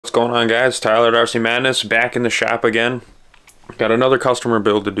What's going on, guys? Tyler at RCMadness back in the shop again. Got another customer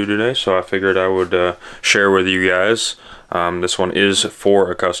build to do today, so I figured I would share with you guys. This one is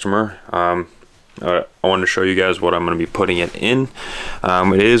for a customer. I wanted to show you guys what I'm going to be putting it in.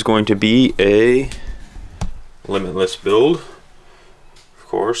 It is going to be a Limitless build. Of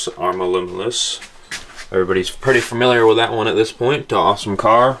course, Arrma Limitless. Everybody's pretty familiar with that one at this point. Awesome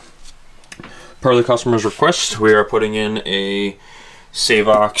car. Per the customer's request, we are putting in a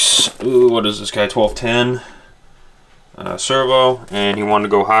savox, what is this guy, 1210 servo, and he wanted to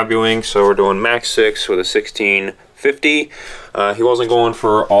go Hobbywing, so we're doing Max 6 with a 1650. He wasn't going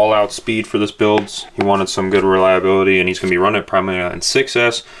for all-out speed for this build. He wanted some good reliability, and he's going to be running it primarily on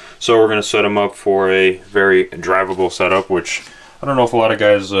 6S, so we're going to set him up for a very drivable setup, which I don't know if a lot of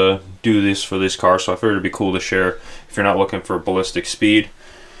guys do this for this car, so I figured it'd be cool to share if you're not looking for ballistic speed.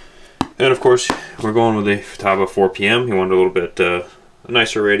 And of course, we're going with a Futaba 4PM. He wanted a little bit a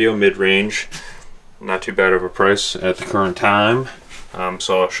nicer radio, mid-range. Not too bad of a price at the current time.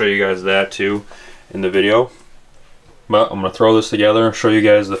 So I'll show you guys that too in the video. But I'm going to throw this together, show you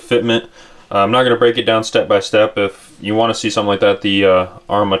guys the fitment. I'm not going to break it down step by step. If you want to see something like that, the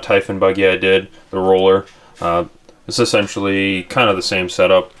Arrma Typhon buggy I did, the roller, it's essentially kind of the same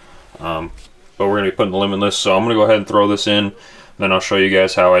setup. But we're going to be putting the Limitless, so I'm going to go ahead and throw this in. Then I'll show you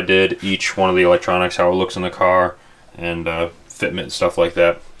guys how I did each one of the electronics, how it looks in the car, and fitment and stuff like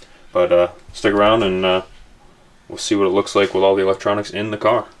that. But stick around and we'll see what it looks like with all the electronics in the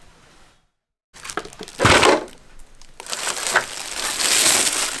car.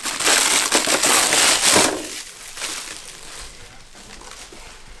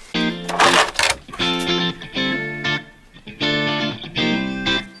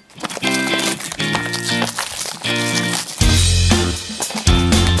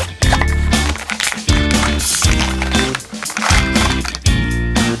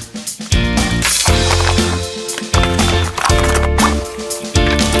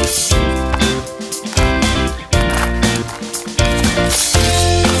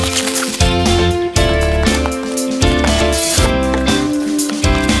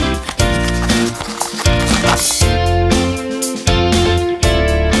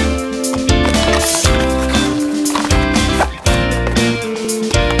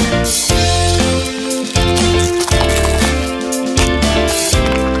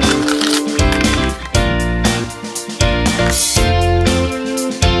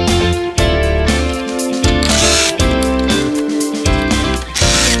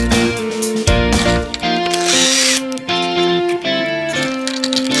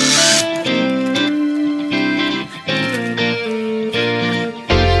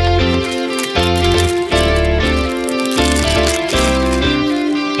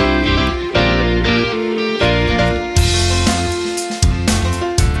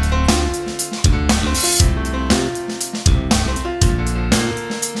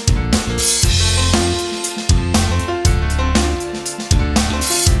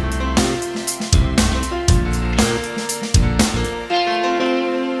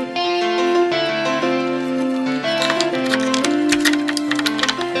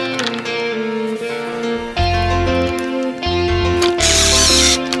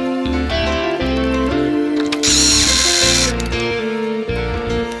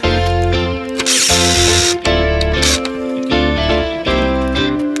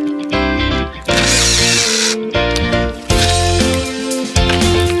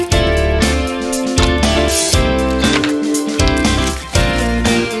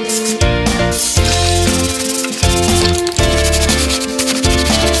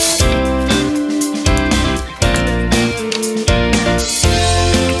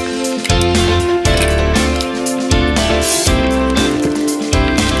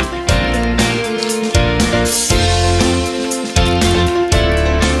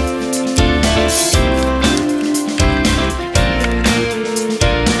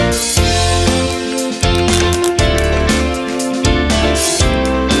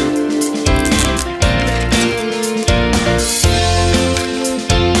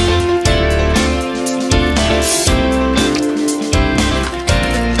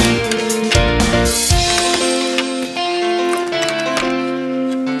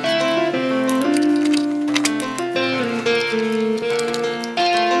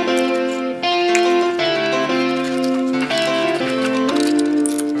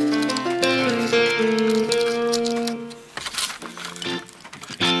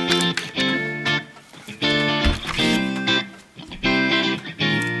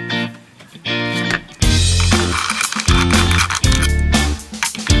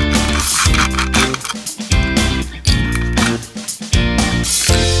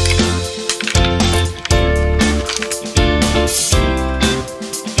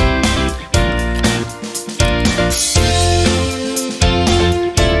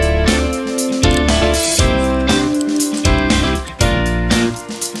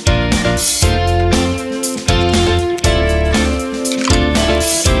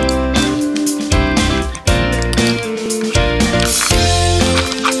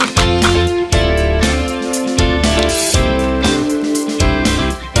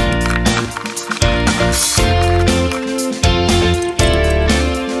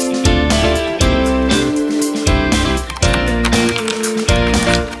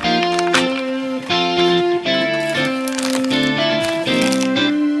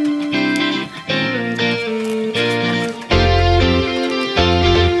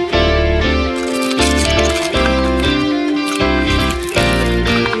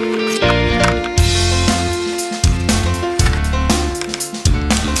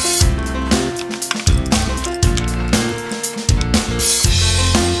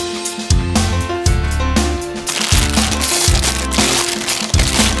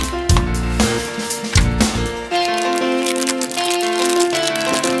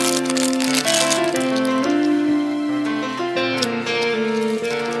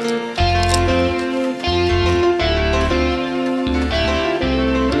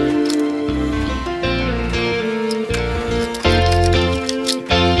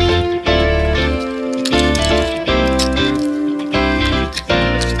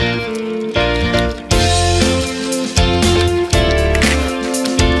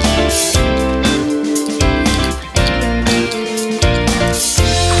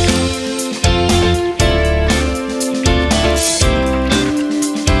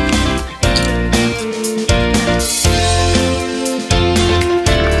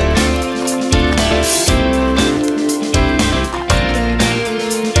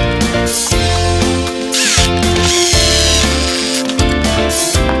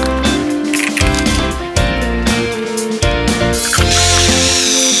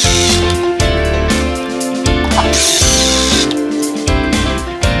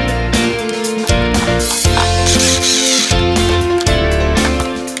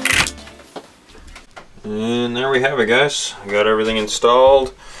 you have it, guys. I got everything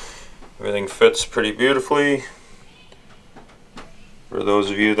installed. Everything fits pretty beautifully. For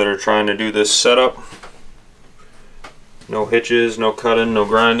those of you that are trying to do this setup, no hitches, no cutting, no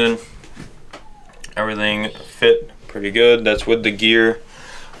grinding. Everything fit pretty good. That's with the gear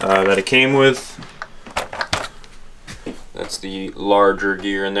that it came with. That's the larger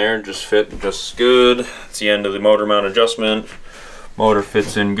gear in there, just fit just good. It's the end of the motor mount adjustment. Motor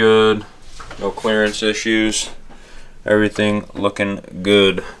fits in good, no clearance issues. Everything looking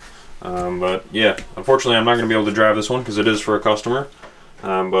good. But yeah, unfortunately I'm not going to be able to drive this one because it is for a customer.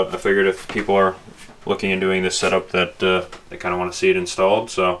 But I figured if people are looking and doing this setup that they kind of want to see it installed.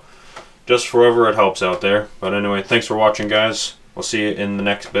 So just forever it helps out there. But anyway, thanks for watching, guys. We'll see you in the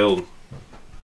next build.